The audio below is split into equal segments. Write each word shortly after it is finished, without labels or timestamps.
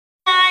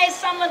summarize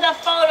some of the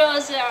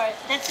photos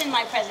that's in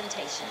my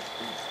presentation.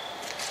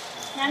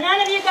 Now,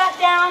 none of you got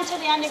down to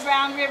the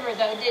underground river,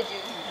 though, did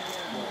you?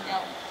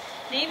 No.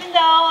 And even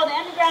though the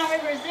underground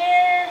river is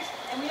there,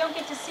 and we don't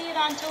get to see it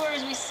on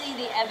tours, we see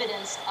the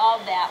evidence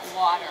of that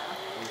water.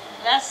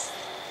 That's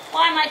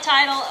why my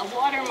title, A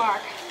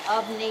Watermark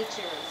of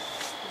Nature,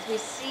 is we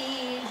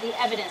see the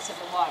evidence of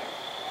the water.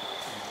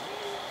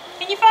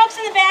 Can you folks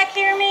in the back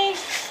hear me?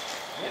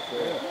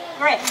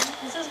 Great.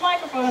 This is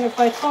microphone. If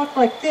I talk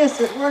like this,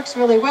 it works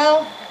really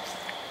well,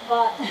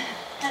 but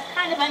that's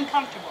kind of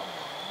uncomfortable.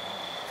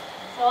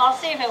 So I'll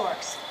see if it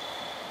works.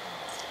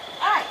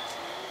 All right.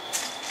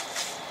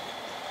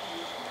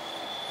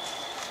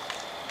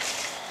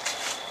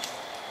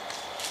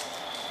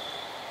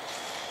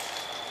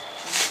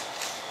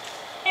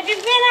 If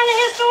you've been on a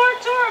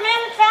historic tour of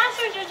Mammoth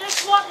Passage or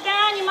just walked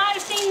down, you might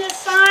have seen this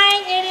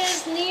sign. It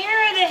is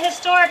near the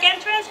historic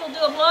entrance. We'll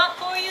do a block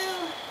for you.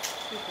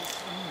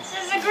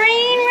 This is a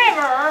green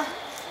river.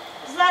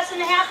 It's less than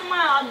half a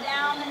mile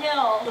down the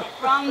hill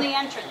from the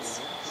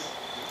entrance.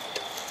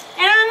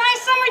 And on a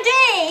nice summer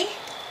day,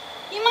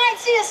 you might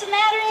see a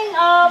smattering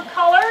of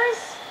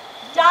colors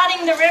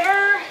dotting the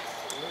river.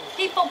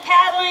 People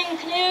paddling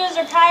canoes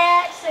or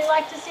kayaks. They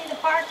like to see the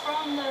park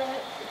from the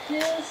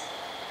canoes.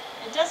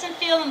 It doesn't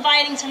feel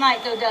inviting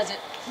tonight, though, does it?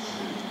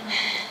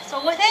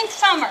 So think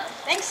summer.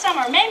 Think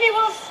summer. Maybe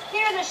we'll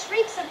hear the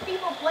shrieks of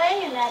people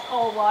playing in that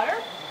cold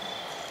water.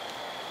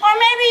 Or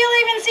maybe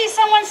you'll even see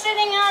someone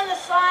sitting on the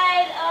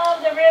side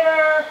of the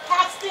river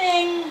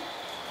casting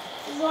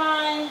his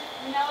line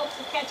in the hopes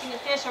of catching a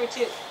fish or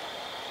two.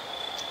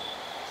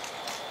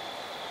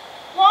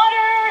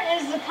 Water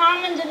is the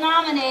common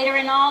denominator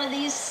in all of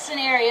these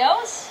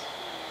scenarios,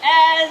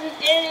 as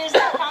it is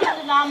the common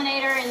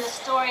denominator in the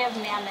story of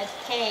Mammoth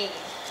Cave.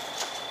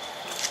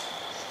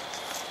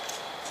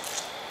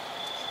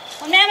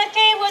 When Mammoth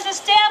Cave was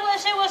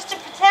established, it was to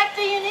protect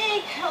the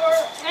unique or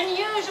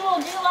unusual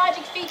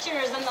geologic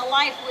features and the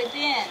life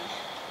within.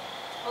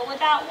 But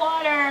without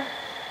water,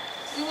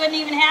 we wouldn't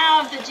even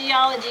have the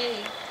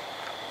geology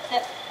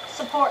that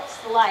supports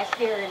the life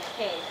here in the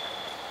cave.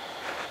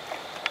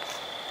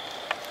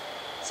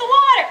 So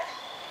water.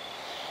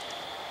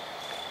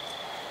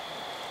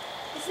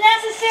 It's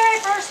necessary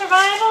for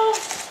survival.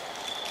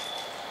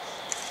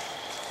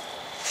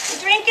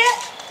 We drink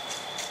it.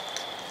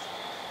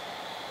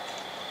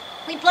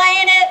 We play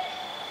in it.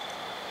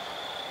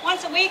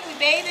 Once a week we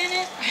bathe in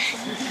it.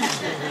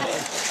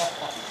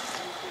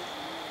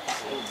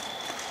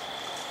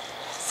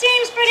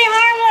 Seems pretty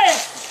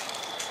harmless.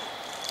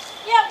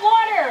 Yet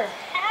water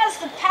has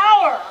the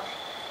power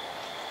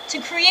to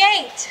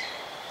create,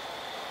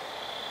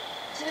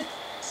 to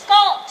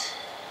sculpt,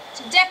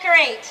 to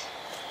decorate,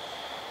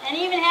 and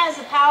even has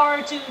the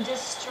power to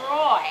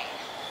destroy.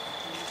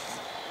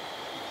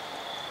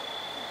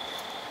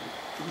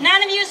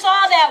 None of you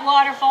saw that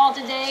waterfall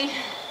today.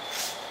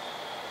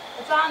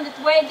 It's on its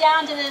way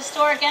down to the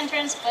historic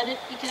entrance, but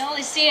you can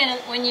only see it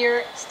when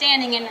you're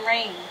standing in the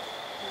rain.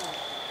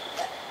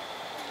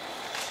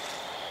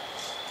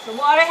 The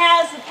water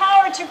has the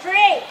power to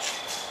create.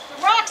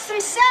 The rocks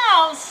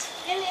themselves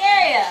in the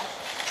area,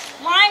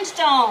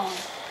 limestone,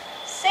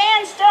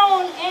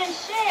 sandstone, and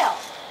shale,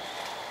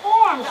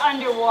 formed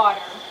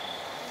underwater.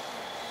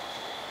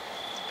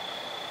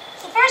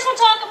 So first we'll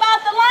talk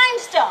about the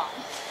limestone.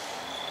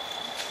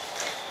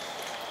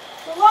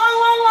 A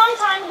long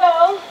time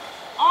ago,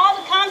 all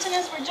the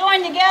continents were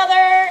joined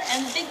together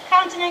in the big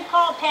continent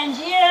called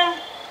Pangaea,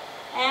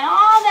 and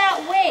all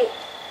that weight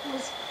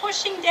was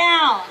pushing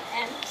down,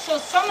 and so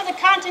some of the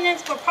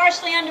continents were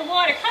partially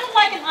underwater, kind of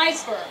like an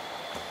iceberg.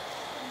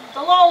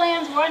 The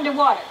lowlands were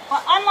underwater,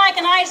 but unlike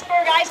an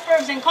iceberg,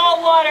 icebergs in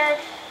cold water,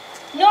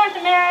 North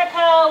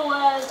America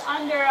was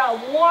under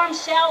a warm,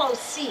 shallow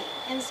sea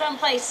in some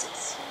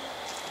places.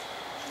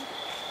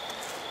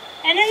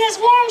 And in this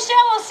warm,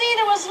 shallow sea,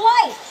 there was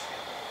life.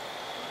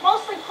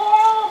 Mostly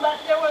coral, but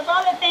there was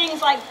other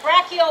things like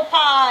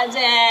brachiopods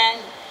and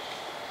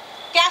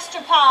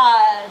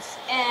gastropods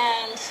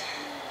and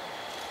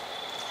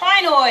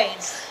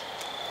crinoids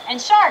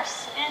and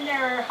sharks, and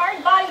their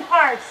hard body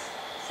parts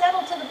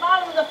settled to the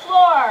bottom of the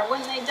floor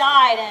when they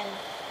died, and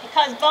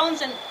because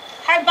bones and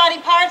hard body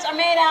parts are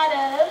made out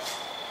of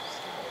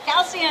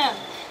calcium.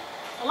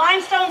 The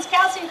limestone's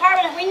calcium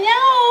carbonate. We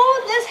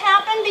know this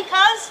happened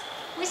because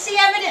we see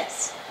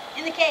evidence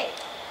in the cave.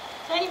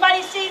 So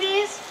anybody see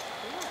these?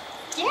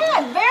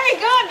 Yeah, very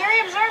good,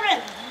 very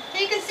observant. So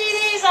you can see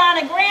these on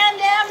a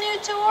Grand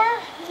Avenue tour,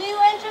 new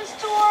entrance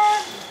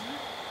tour,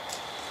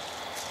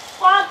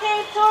 Wild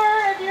Cave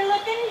tour if you're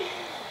looking,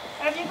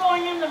 or if you're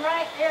going in the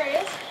right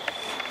areas.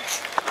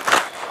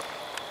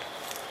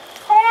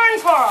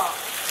 Horn coral.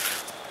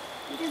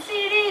 You can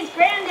see these,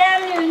 Grand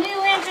Avenue,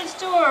 new entrance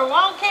tour,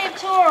 Wild Cave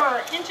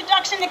tour,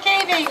 introduction to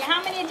caving.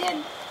 How many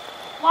did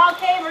Wild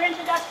Cave or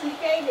introduction to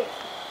caving?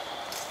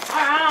 All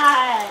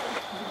right.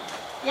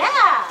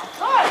 Yeah,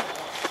 good.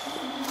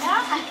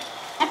 Yeah.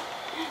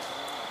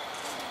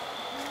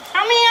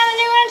 How many on the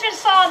new entrance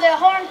saw the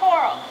horn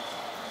coral?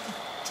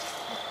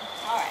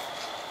 All right.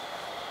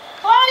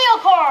 Colonial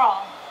coral.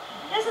 coral.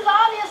 This is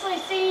obviously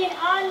seen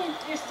on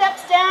your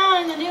steps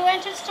down in the new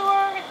entrance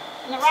tour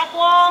in the rock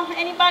wall.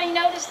 Anybody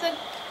notice the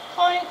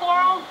colonial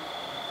coral?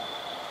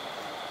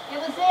 It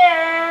was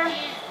there.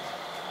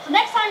 So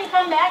next time you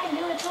come back and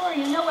do a tour,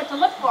 you know what to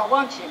look for,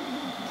 won't you?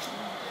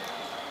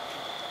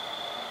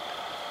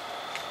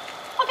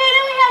 Okay,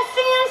 then we have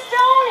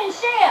sandstone and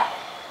shale.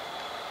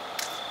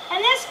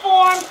 And this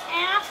formed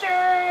after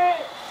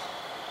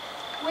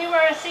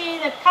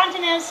the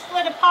continents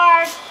split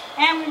apart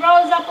and we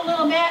rose up a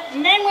little bit,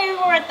 and then we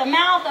were at the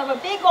mouth of a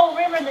big old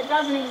river that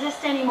doesn't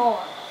exist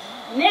anymore.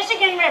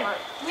 Michigan River.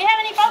 Do we have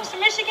any folks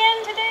from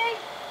Michigan today?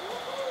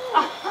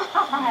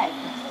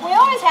 We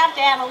always have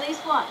to have at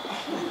least one.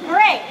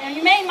 Great, and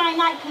you made my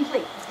night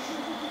complete.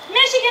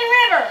 Michigan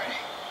River.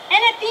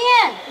 And at the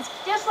end, it's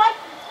just like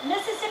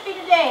Mississippi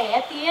today.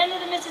 At the end of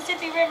the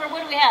Mississippi River,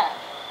 what do we have?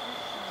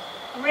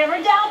 A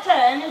river delta,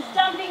 and it's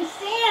dumping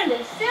sand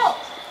and silt.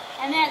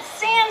 And that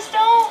sand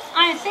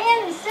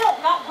and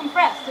silt got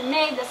compressed and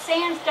made the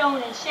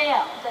sandstone and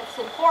shale that's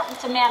important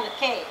to Mammoth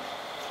Cave.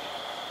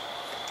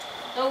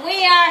 So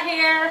we are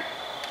here.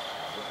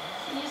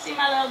 Can you see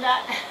my little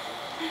dot?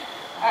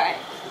 All right.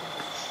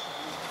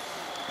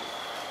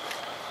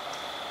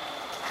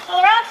 So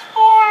the rocks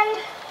formed,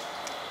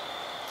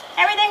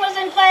 everything was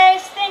in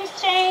place, things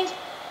changed,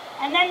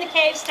 and then the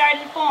cave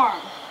started to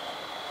form.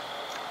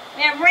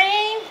 We have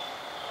rain,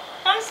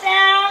 comes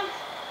down,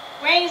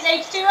 rain is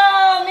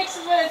H2O,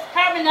 mixes with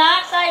carbon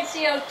dioxide,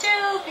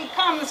 CO2,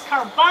 becomes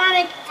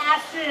carbonic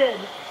acid.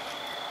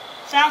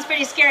 Sounds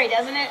pretty scary,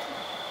 doesn't it?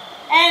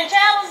 And it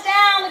travels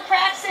down the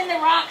cracks in the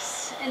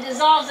rocks and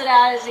dissolves it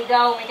out as we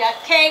go. We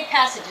got cave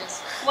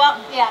passages. Well,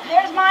 yeah,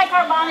 there's my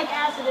carbonic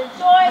acid of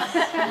choice.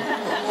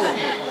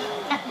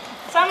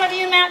 Some of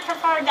you might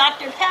prefer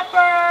Dr.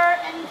 Pepper.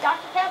 And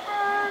Dr.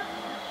 Pepper?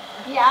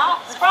 Yeah,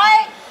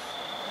 Sprite?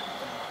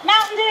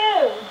 Mountain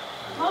Dew.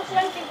 Most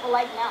young people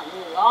like Mountain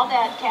Dew. All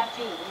that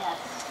caffeine, yes.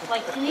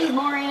 Like you need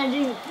more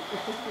energy.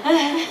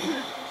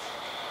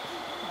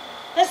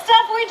 The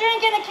stuff we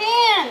drink in a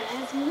can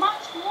is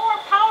much more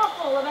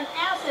powerful of an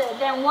acid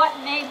than what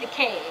made the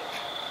cave.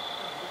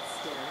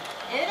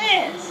 It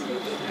is.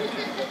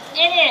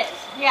 It is.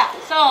 Yeah.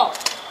 So,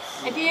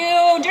 if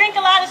you drink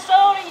a lot of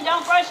soda, you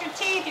don't brush your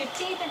teeth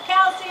are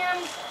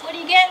calcium, what do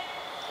you get?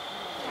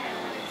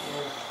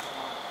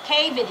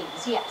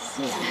 Cavities, yes.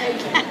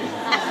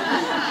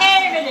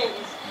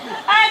 Cavities.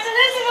 Alright, so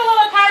this is a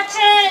little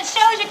cartoon. It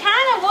shows you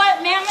kind of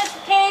what Mammoth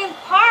Cave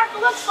Park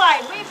looks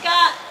like. We've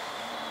got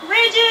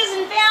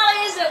ridges and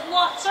valleys that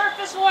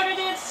surface water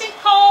did,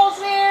 sinkholes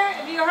there.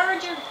 Have you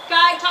heard your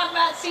guide talk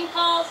about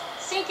sinkholes?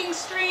 Sinking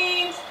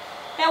streams.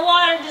 That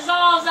water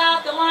dissolves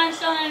out the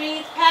limestone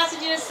underneath,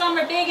 passages. Some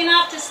are big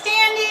enough to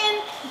stand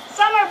in,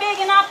 some are big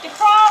enough to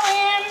crawl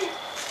in,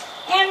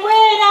 and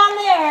way down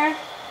there,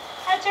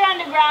 that's your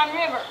underground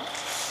river.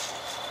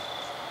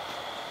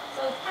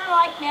 So it's kind of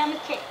like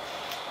Mammoth Cave.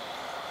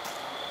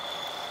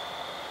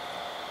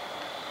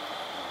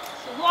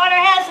 So water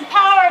has the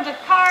power to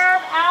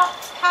carve out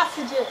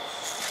passages.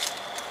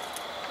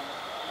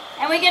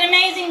 And we get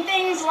amazing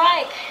things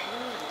like,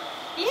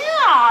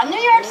 yeah, New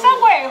York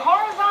subway,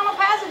 horizontal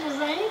passages.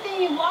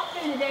 Anything you walk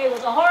through today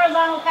was a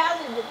horizontal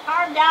passage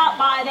carved out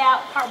by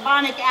that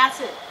carbonic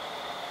acid.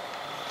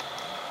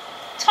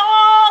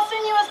 Tall,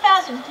 sinuous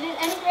passage. Did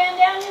any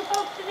Grand Avenue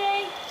folks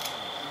today?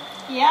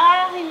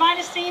 Yeah, you might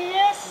have seen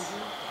this.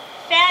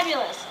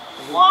 Fabulous.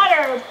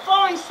 Water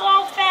flowing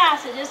so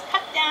fast, it just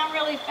cut down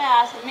really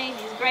fast and made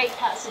these great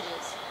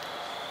passages.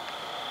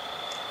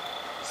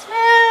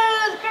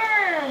 Smooth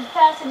curved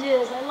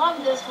passages. I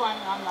love this one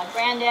on the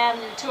Grand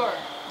Avenue tour.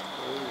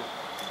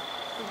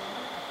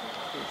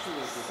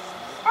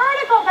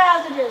 Vertical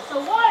passages. So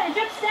water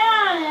drips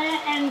down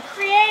and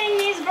creating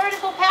these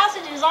vertical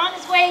passages on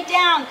its way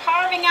down,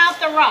 carving out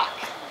the rock.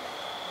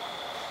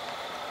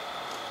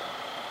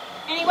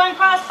 Anyone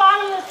cross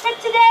bottomless pit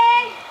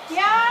today?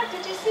 Yeah?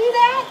 Did you see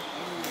that?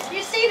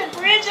 You see the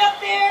bridge up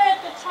there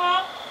at the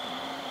top?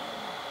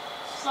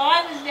 So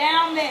I was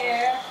down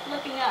there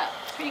looking up.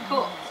 Pretty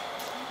cool.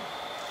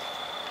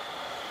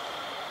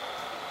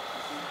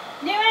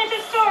 New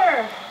entrance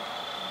tour.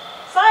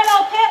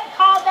 Silo pit,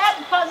 called that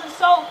because it's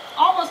so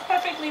almost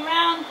perfectly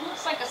round.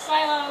 Looks like a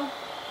silo.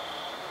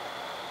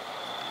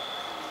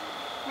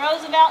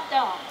 Roosevelt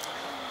Dome.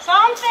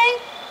 Some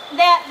think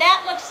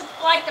that looks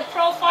like the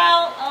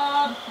profile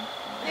of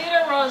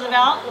Theodore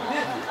Roosevelt.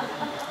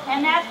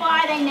 And that's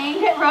why they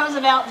named it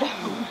Roosevelt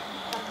Dome.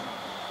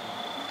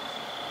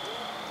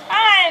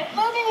 Alright,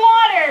 moving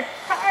water.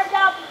 Carved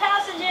out the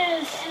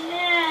passages, and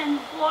then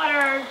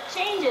water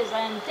changes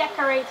and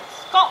decorates,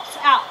 sculpts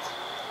out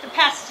the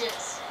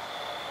passages.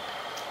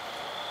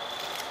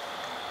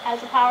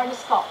 Has the power to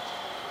sculpt.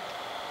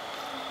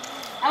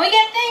 And we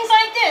get things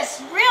like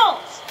this,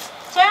 rills.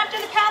 So after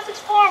the passage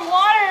formed,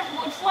 water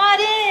would flood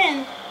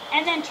in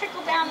and then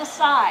trickle down the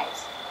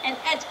sides and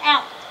edge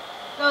out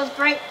those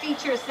great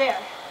features there.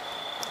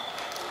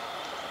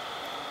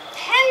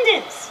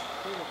 Pendants.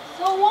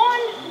 So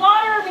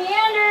water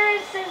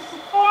meanders,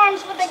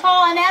 forms what they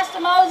call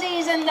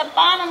anastomoses, and the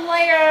bottom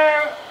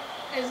layer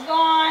is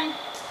gone,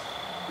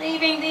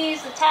 leaving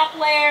these, the top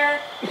layer,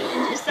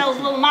 and just those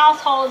little mouth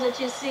holes that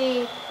you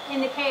see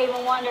in the cave,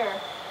 and wonder,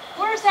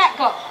 where's that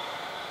go?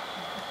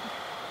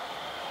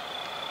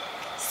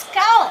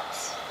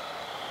 Scallops.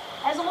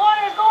 As the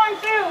water is going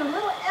through,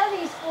 little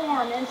eddies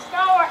form and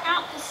scour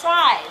out the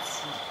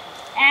sides.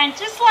 And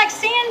just like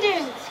sand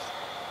dunes,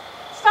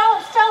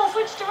 scallops tell us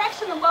which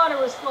direction the water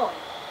was flowing.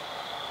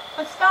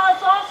 But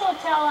scallops also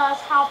tell us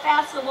how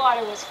fast the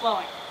water was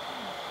flowing.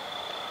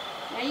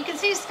 Now you can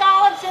see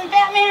scallops in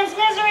Batman's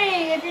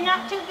Misery if you're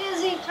not too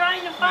busy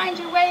trying to find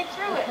your way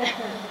through it.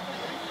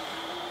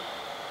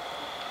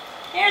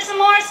 Here's some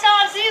more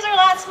scallops. These are a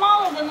lot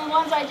smaller than the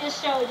ones I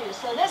just showed you.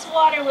 So this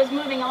water was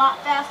moving a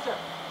lot faster.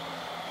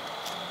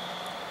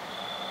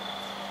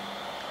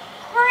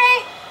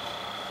 Great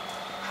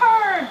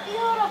curved,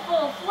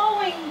 beautiful,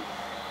 flowing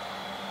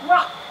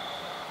rock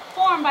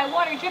formed by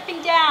water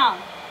dripping down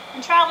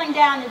and traveling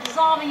down and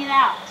dissolving it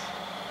out.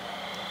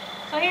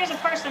 So here's a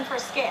person for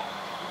scale.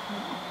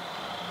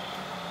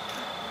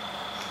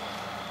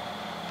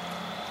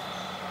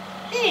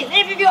 These,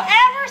 if you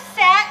ever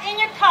sat in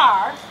your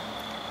car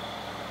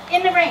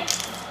in the rain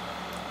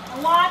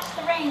and watched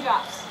the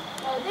raindrops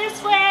go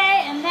this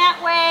way and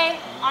that way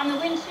on the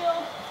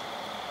windshield,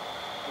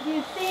 if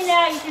you've seen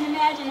that, you can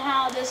imagine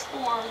how this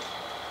formed.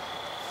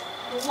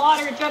 The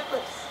water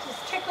driplets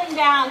just trickling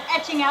down,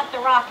 etching out the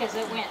rock as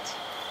it went.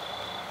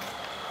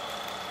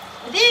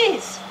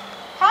 These,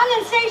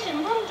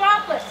 condensation, little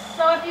droplets.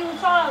 So if you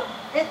saw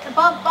it, the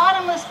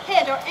bottomless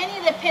pit or any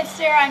of the pits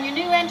there on your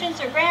new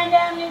entrance or Grand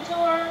Avenue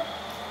tour,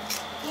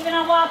 even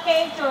on Wild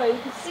Cave tour, you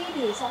can see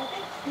these. I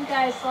think you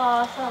guys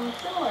saw some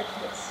similar to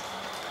this.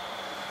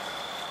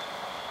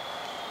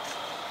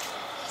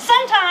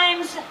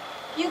 Sometimes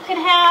you can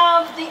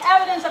have the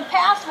evidence of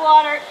past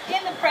water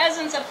in the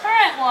presence of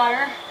current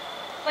water,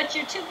 but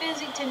you're too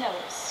busy to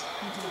notice.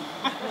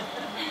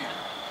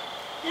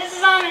 This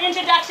is on an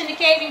introduction to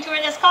caving tour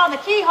that's called the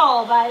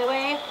Keyhole, by the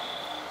way.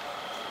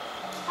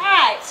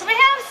 Alright, so we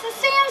have the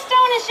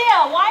sandstone and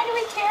shale. Why do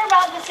we care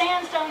about the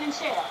sandstone and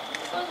shale?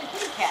 There goes the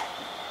kitty cat.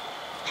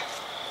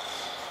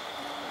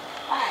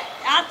 Alright,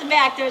 out the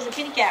back there's a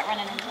kitty cat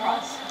running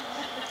across.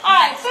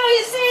 Alright, so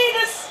you see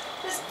this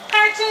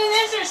cartoon,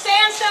 these are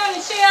sandstone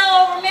and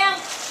shale over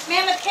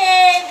Mammoth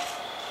Cave,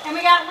 and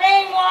we got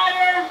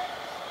rainwater,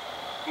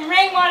 and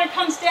rainwater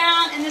comes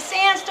down, and the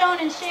sandstone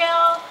and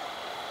shale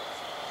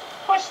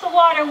push the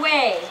water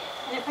away,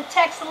 and it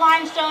protects the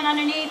limestone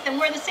underneath, and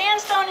where the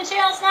sandstone and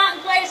shale is not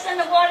in place, then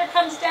the water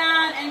comes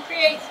down and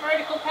creates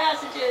vertical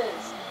passages,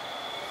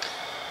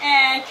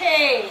 and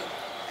caves,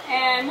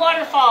 and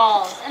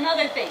waterfalls, and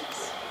other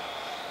things.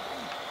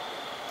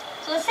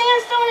 So the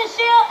sandstone and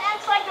shale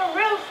acts like a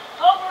roof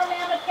over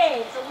Mammoth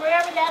Cave, so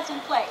wherever that's in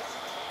place.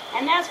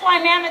 And that's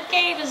why Mammoth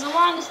Cave is the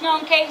longest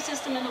known cave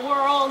system in the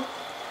world.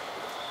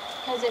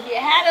 Because if you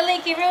had a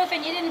leaky roof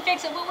and you didn't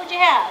fix it, what would you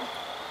have?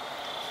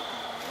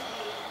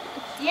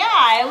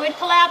 Yeah, it would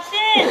collapse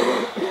in.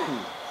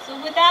 So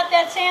without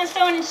that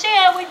sandstone and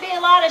shale, we'd be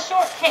a lot of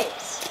short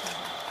caves.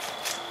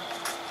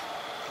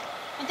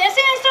 But that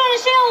sandstone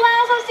and shale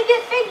allows us to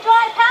get big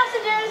dry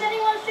passages.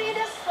 Anyone see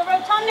this? The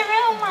rotunda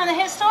room on the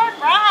historic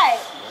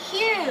ride.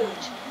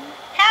 Huge.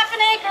 Half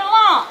an acre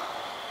long.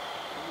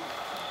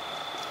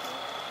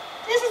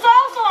 This is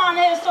also on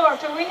the historic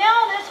tour. We know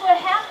this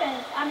would happen.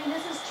 I mean,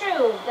 this is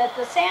true, that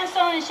the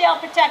sandstone and shale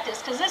protect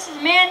us, because this is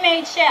a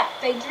man-made shaft.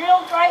 They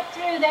drilled right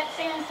through that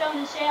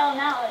sandstone and shale, and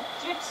now it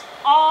drips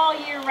all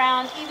year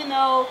round, even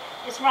though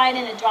it's right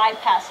in a dry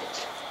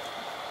passage.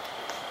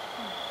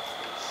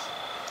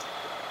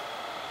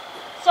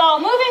 So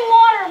moving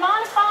water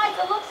modifies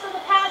the looks of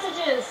the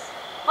passages,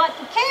 but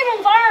the cave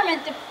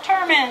environment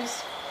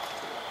determines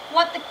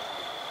what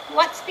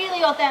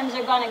speleothems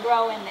are going to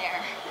grow in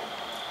there.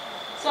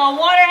 So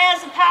water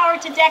has the power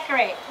to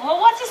decorate. Well,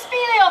 what's a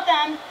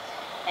speleothem?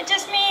 It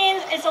just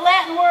means, it's a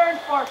Latin word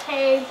for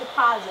cave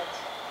deposit.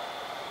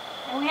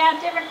 And we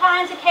have different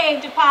kinds of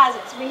cave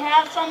deposits. We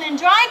have some in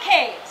dry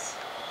caves.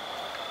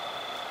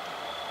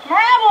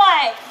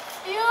 Mirabolite,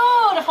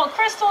 beautiful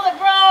crystal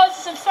that grows,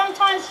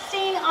 sometimes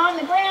seen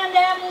on the Grand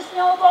Avenue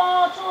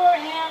Snowball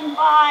Tour and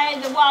by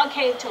the Wild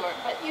Cave Tour,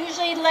 but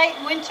usually late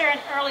winter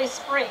and early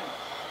spring.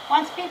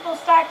 Once people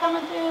start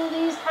coming through,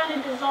 these kind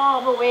of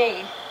dissolve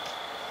away.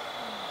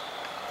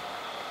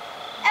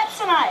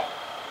 Epsonite.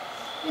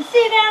 You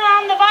see that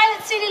on the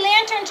Violet City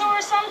Lantern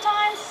Tour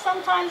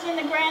sometimes in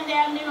the Grand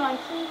Avenue on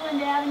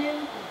Cleveland Avenue.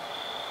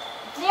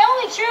 The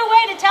only true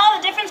way to tell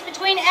the difference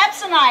between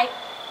epsonite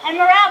and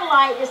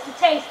mirabolite is to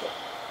taste it.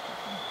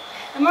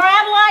 The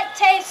mirabolite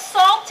tastes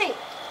salty.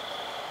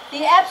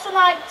 The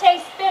epsonite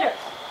tastes bitter.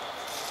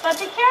 But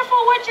be careful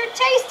what you're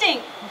tasting,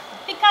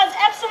 because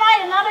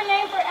epsonite, another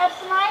name for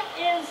epsonite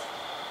is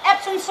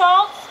Epsom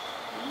salts.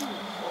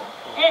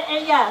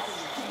 Yes,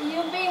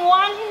 you'll be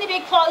wanting to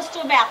be close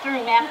to a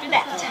bathroom after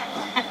that.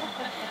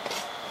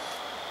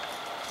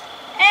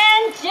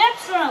 And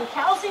gypsum,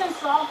 calcium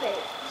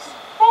sulfate,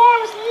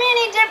 forms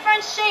many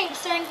different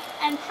shapes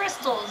and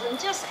crystals, and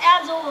just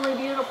absolutely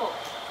beautiful.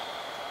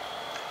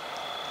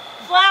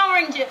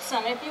 flowering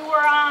gypsum. If you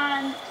were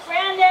on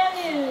Grand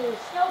Avenue,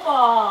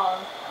 Snowball,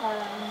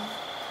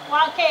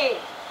 Wild Cave,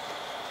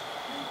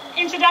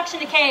 Introduction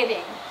to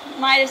Caving, you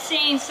might have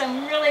seen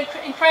some really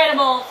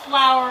incredible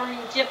flowering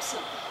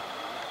gypsum.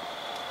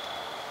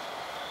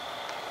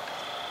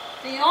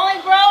 They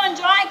only grow in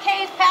dry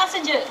cave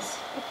passages,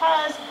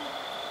 because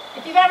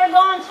if you've ever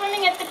gone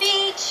swimming at the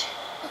beach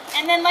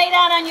and then laid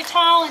out on your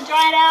towel and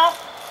dried out,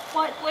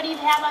 what do you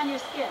have on your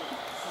skin?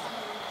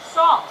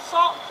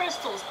 Salt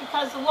crystals,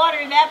 because the water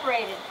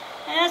evaporated.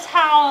 And that's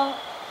how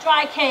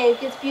dry cave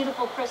gets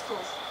beautiful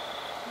crystals.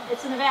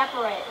 It's an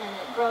evaporate and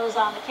it grows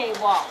on the cave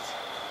walls.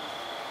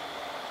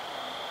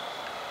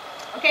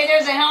 Okay,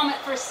 there's a helmet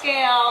for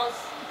scales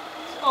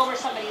over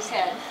somebody's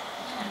head.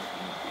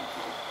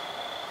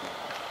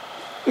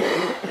 In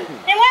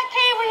wet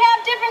cave we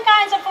have different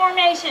kinds of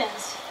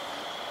formations.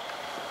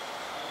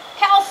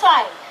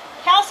 Calcite.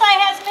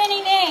 Calcite has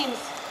many names.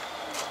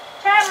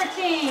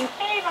 Travertine,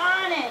 cave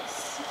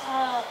onyx,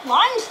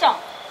 limestone.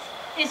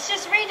 It's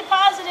just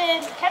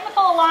redeposited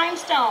chemical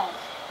limestone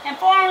and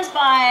forms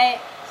by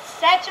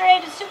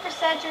saturated,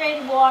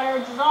 supersaturated water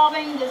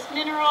dissolving this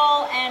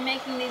mineral and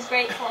making these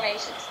great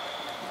formations.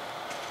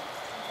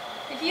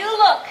 If you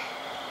look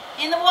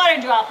in the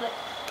water droplet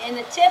in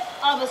the tip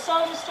of a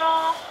soda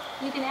straw,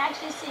 you can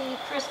actually see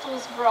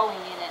crystals growing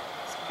in it.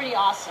 It's pretty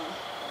awesome.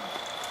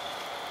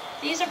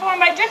 These are formed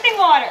by dripping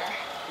water.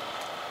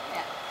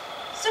 Yeah.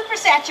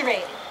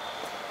 Supersaturated.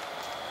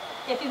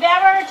 If you've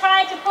ever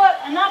tried to put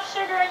enough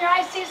sugar in your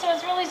iced tea so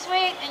it's really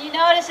sweet and you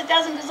notice it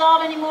doesn't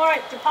dissolve anymore,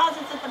 it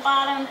deposits at the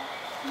bottom,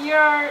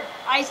 your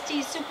iced tea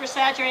is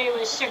supersaturated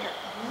with sugar.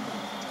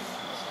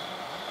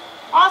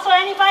 Also,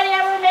 anybody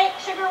ever make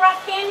sugar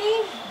rock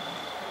candy?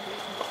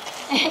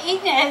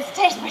 Eating it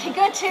tastes pretty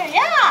good too.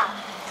 Yeah!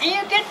 And you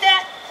get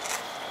that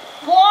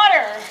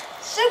water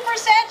super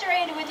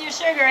saturated with your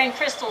sugar and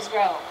crystals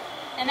grow.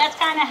 And that's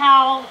kind of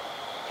how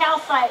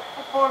calcite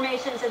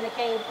formations in the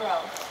cave grow.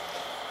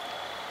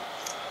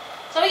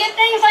 So we get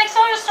things like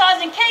soda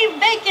straws and cave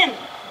bacon,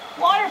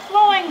 water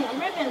flowing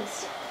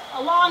ribbons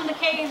along the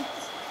cave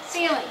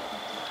ceiling.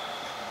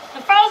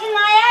 The frozen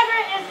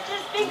Niagara is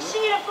this big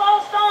sheet of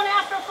flowstone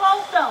after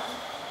flowstone.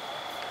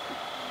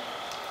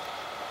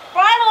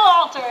 Bridal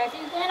altar. If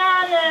you've been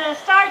on the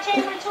Star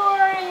Chamber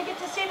tour, you get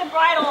to see the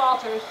bridal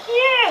altar.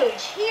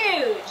 Huge,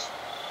 huge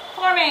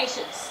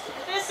formations.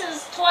 This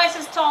is twice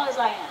as tall as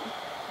I am.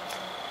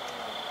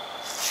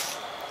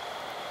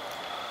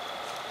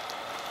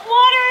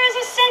 Water is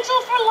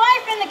essential for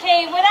life in the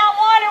cave. Without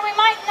water, we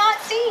might not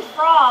see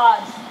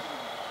frogs,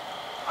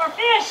 or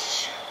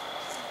fish,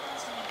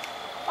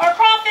 or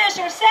crawfish,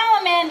 or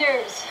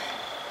salamanders,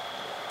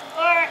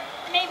 or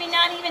maybe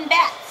not even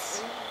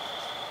bats.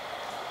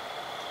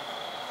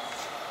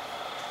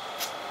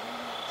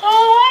 So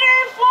water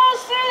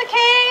flows through the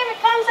cave. It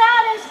comes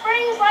out in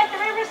springs like the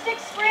River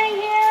Styx spring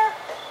here.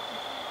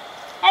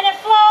 And it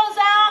flows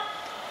out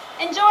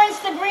and joins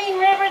the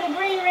Green River. The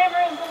Green River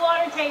is the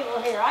water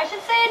table here. I should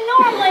say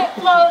normally it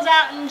flows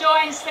out and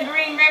joins the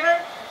Green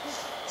River.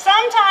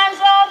 Sometimes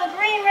though, the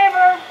Green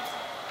River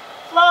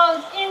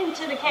flows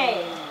into the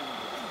cave.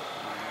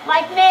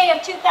 Like May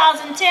of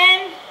 2010.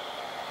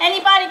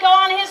 Anybody go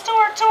on a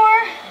historic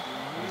tour?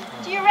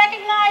 Do you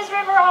recognize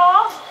River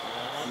Hall?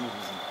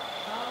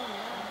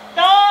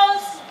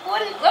 Those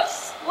wooden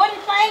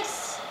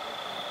planks,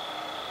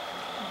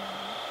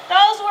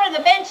 those were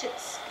the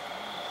benches.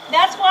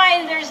 That's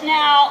why there's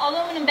now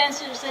aluminum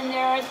benches in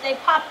there. They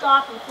popped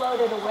off and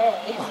floated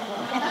away.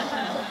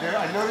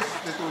 I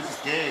noticed that there was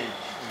a gauge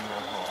in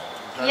that hall.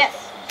 Is that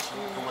yes.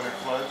 For when it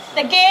floods?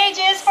 The gauge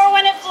is for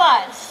when it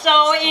floods.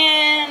 So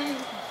in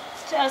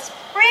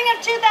spring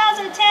of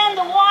 2010,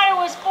 the water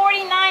was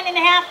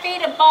 49.5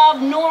 feet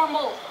above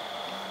normal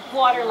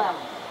water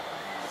level.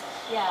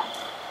 Yeah.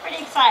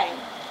 Pretty exciting.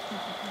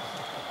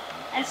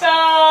 And so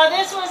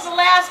this was the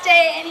last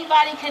day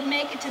anybody could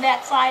make it to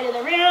that side of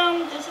the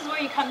room. This is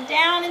where you come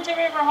down into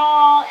River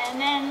Hall,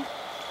 and then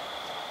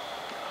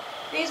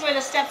these were the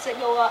steps that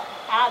go up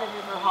out of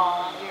River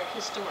Hall on your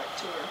historic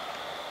tour.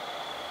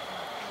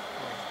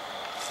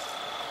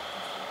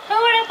 Who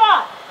would have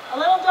thought a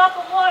little drop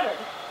of water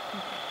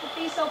would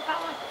be so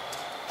powerful?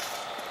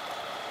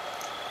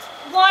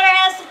 Water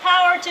has the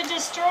power to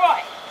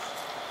destroy.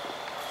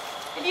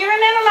 If you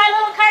remember my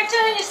little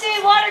cartoon, you see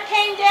water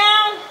came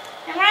down,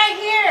 and right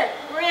here,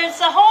 where there's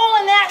a hole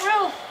in that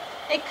roof,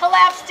 it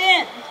collapsed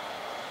in.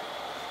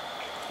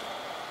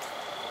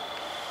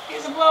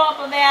 Here's a blow up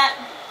of that.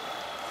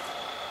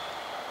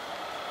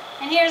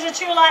 And here's a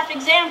true life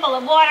example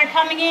of water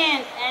coming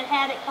in and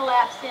had it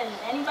collapsed in.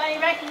 Anybody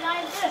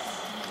recognize this?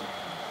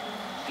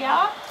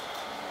 Yeah?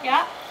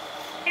 Yeah?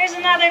 Here's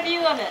another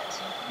view of it.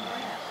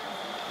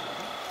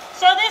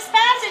 So this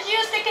passage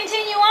used to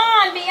continue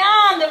on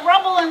beyond the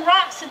rubble and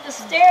rocks that the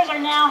stairs are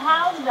now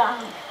housed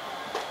on.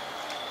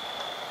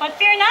 But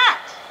fear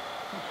not,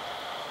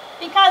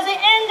 because the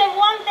end of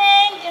one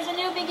thing is a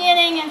new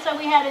beginning, and so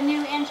we had a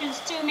new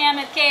entrance to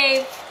Mammoth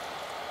Cave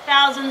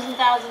thousands and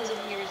thousands of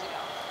years ago.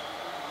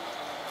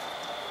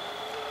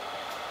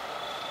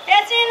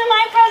 That's the end of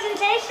my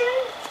presentation.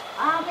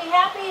 I'll be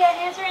happy to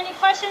answer any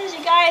questions.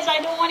 You guys,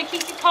 I don't want to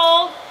keep you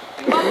cold.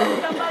 You're welcome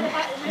to come by the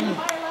house. Is there any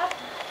fire left?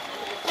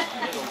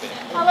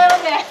 A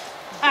little bit.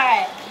 All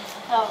right.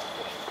 So,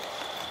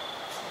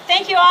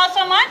 thank you all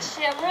so much.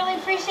 I really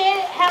appreciate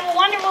it. Have a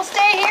wonderful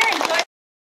stay here. Enjoy.